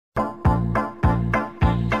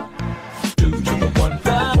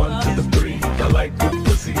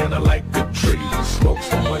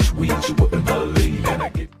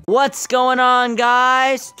What's going on,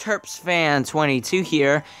 guys? Terps Fan 22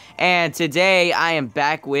 here, and today I am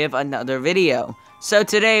back with another video. So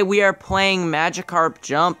today we are playing Magikarp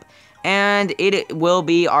Jump, and it will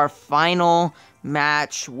be our final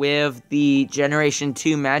match with the Generation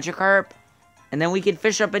 2 Magikarp, and then we can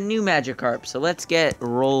fish up a new Magikarp. So let's get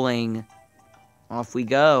rolling. Off we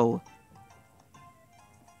go.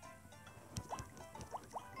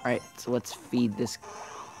 Alright, so let's feed this.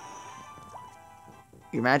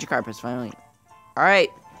 Your Magikarp is finally... Alright,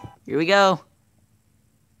 here we go.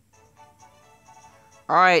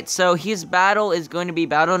 Alright, so his battle is going to be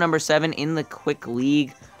battle number 7 in the Quick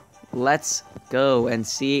League. Let's go and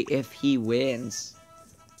see if he wins.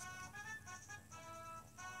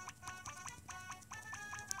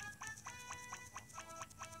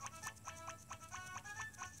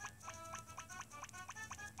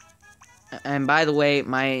 And by the way,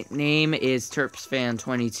 my name is Terps Fan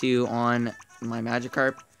 22 on my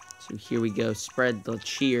Magikarp. So here we go. Spread the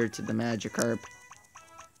cheer to the Magikarp.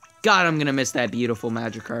 God, I'm gonna miss that beautiful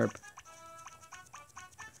Magikarp.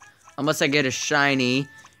 Unless I get a shiny.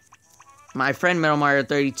 My friend Metal Mario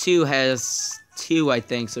 32 has 2, I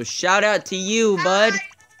think. So shout out to you, bud.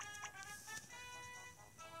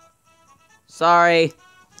 Sorry.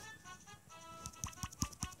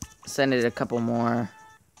 Send it a couple more.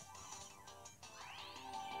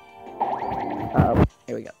 Uh-oh.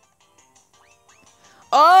 Here we go.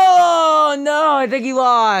 Oh, no, I think he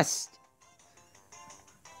lost.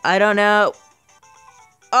 I don't know.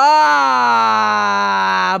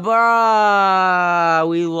 Ah, bruh,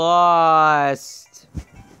 we lost.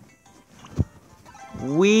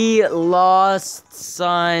 We lost,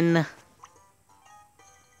 son.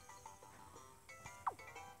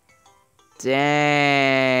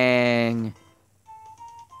 Dang.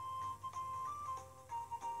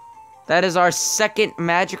 That is our second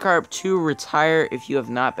Magikarp to retire if you have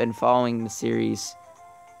not been following the series.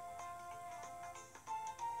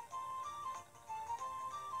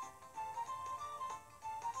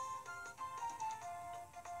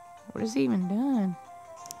 What is he even doing?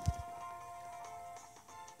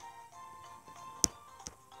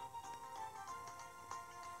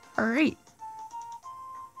 Alright.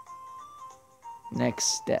 Next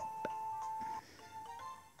step.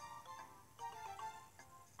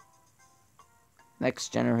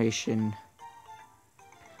 Next generation.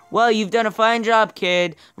 Well, you've done a fine job,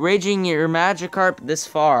 kid, raising your Magikarp this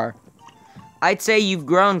far. I'd say you've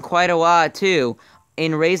grown quite a lot, too,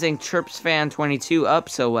 in raising Terps Fan 22 up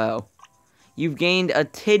so well. You've gained a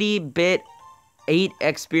titty bit 8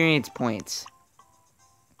 experience points.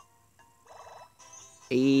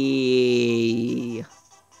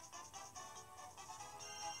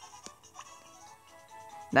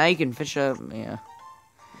 Now you can fish up, yeah.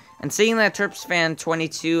 And seeing that Terps Fan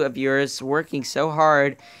 22 of yours working so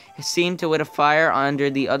hard seemed to lit a fire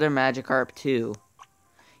under the other Magikarp too.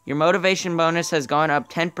 Your motivation bonus has gone up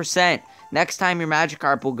 10%. Next time your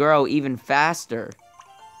Magikarp will grow even faster.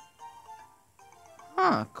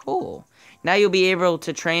 Huh, cool. Now you'll be able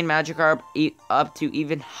to train Magikarp up to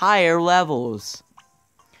even higher levels.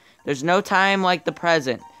 There's no time like the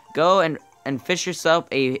present. Go and fish yourself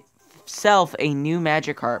a new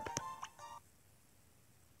Magikarp.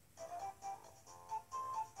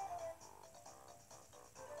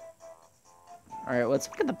 Alright, let's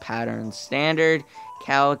look at the patterns. Standard,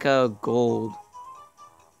 Calico, Gold.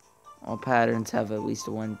 All patterns have at least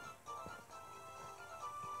a 1%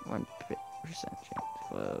 chance to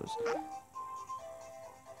close.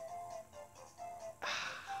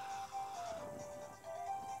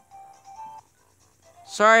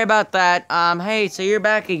 Sorry about that. Hey, so you're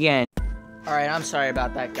back again. Alright, I'm sorry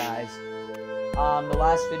about that, guys. The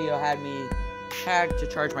last video had me tagged to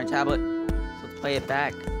charge my tablet. So let's play it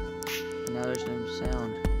back. Now there's no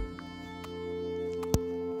sound.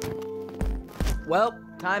 Well,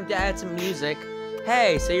 time to add some music.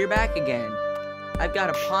 Hey, so you're back again. I've got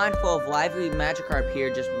a pond full of lively Magikarp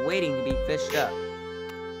here just waiting to be fished up.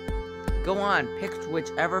 Go on, pick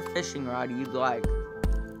whichever fishing rod you'd like.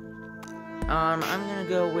 I'm gonna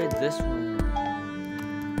go with this one.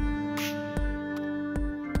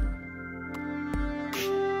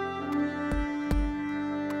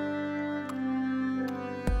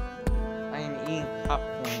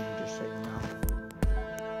 Popcorn just so you know.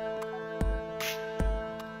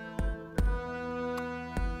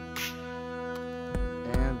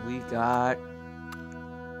 And we got...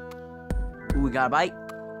 Ooh, we got a bite.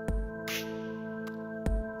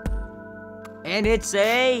 And it's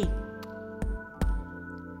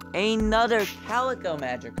another Calico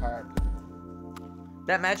Magikarp.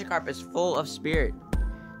 That Magikarp is full of spirit.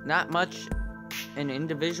 Not much an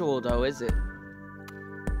individual, though, is it?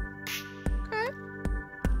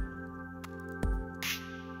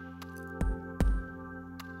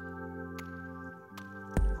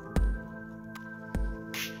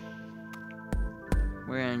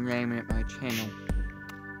 We're gonna name it my channel.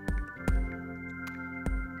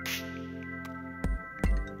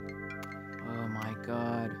 Oh my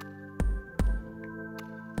god.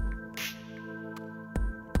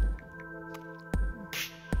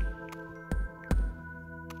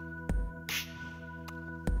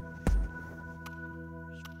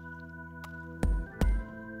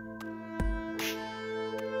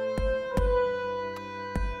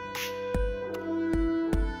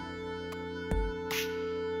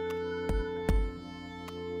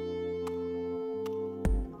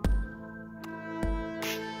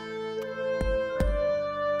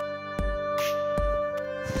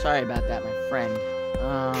 Sorry about that, my friend.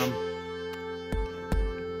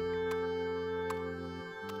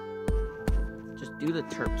 Just do the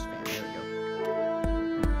Terps fan. There we go.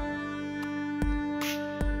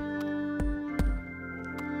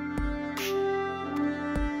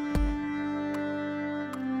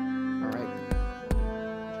 Alright.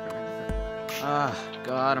 Ah,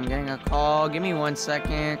 God, I'm getting a call. Give me 1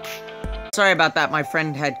 second. Sorry about that, my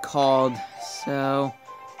friend had called. So...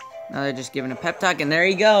 now they're just giving a pep talk, and there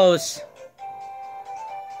he goes.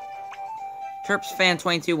 Terps fan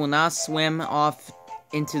 22 will now swim off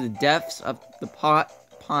into the depths of the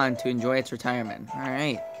pond to enjoy its retirement.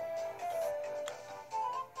 Alright.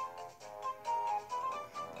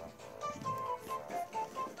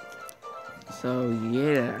 So,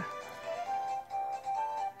 yeah.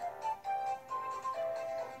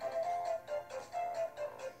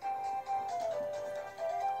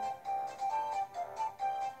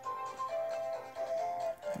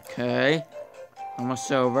 Okay,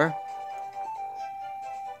 almost over.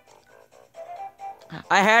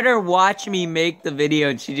 I had her watch me make the video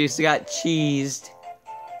and she just got cheesed.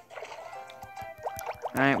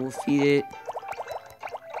 Alright, we'll feed it.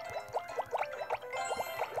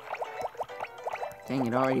 Dang,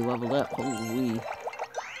 it already leveled up. Holy.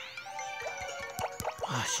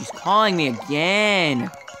 Oh, she's calling me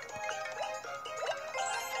again.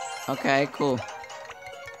 Okay, cool.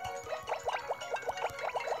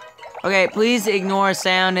 Okay, please ignore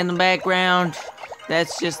sound in the background.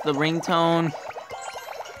 That's just the ringtone.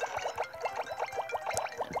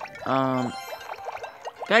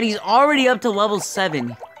 God, he's already up to level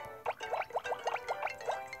 7.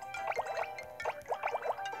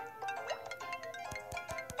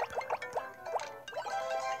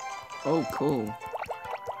 Oh, cool.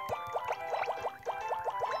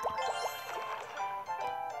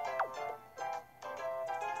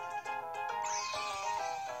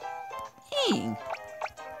 Dang.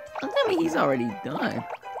 Don't tell me he's already done.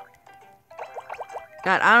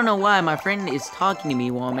 God, I don't know why my friend is talking to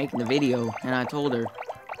me while I'm making the video, and I told her.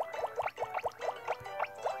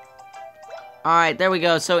 Alright, there we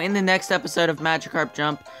go. So in the next episode of Magikarp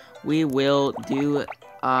Jump, we will do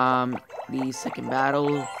the second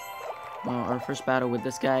battle, or first battle with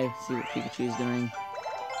this guy, see what Pikachu's doing.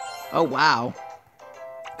 Oh, wow.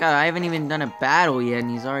 God, I haven't even done a battle yet,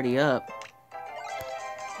 and he's already up.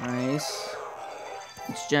 Nice.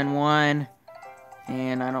 It's Gen 1,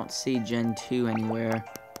 and I don't see Gen 2 anywhere.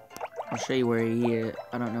 I'll show you where he is.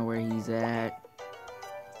 I don't know where he's at.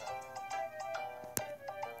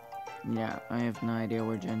 Yeah, I have no idea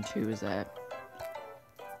where Gen 2 is at.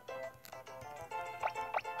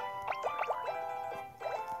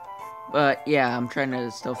 But, yeah, I'm trying to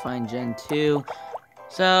still find Gen 2.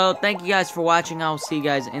 So, thank you guys for watching. I'll see you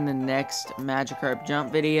guys in the next Magikarp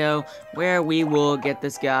Jump video, where we will get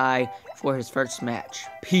this guy for his first match.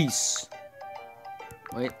 Peace!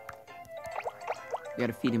 Wait. You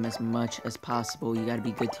gotta feed him as much as possible. You gotta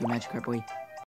be good to your Magikarp boy.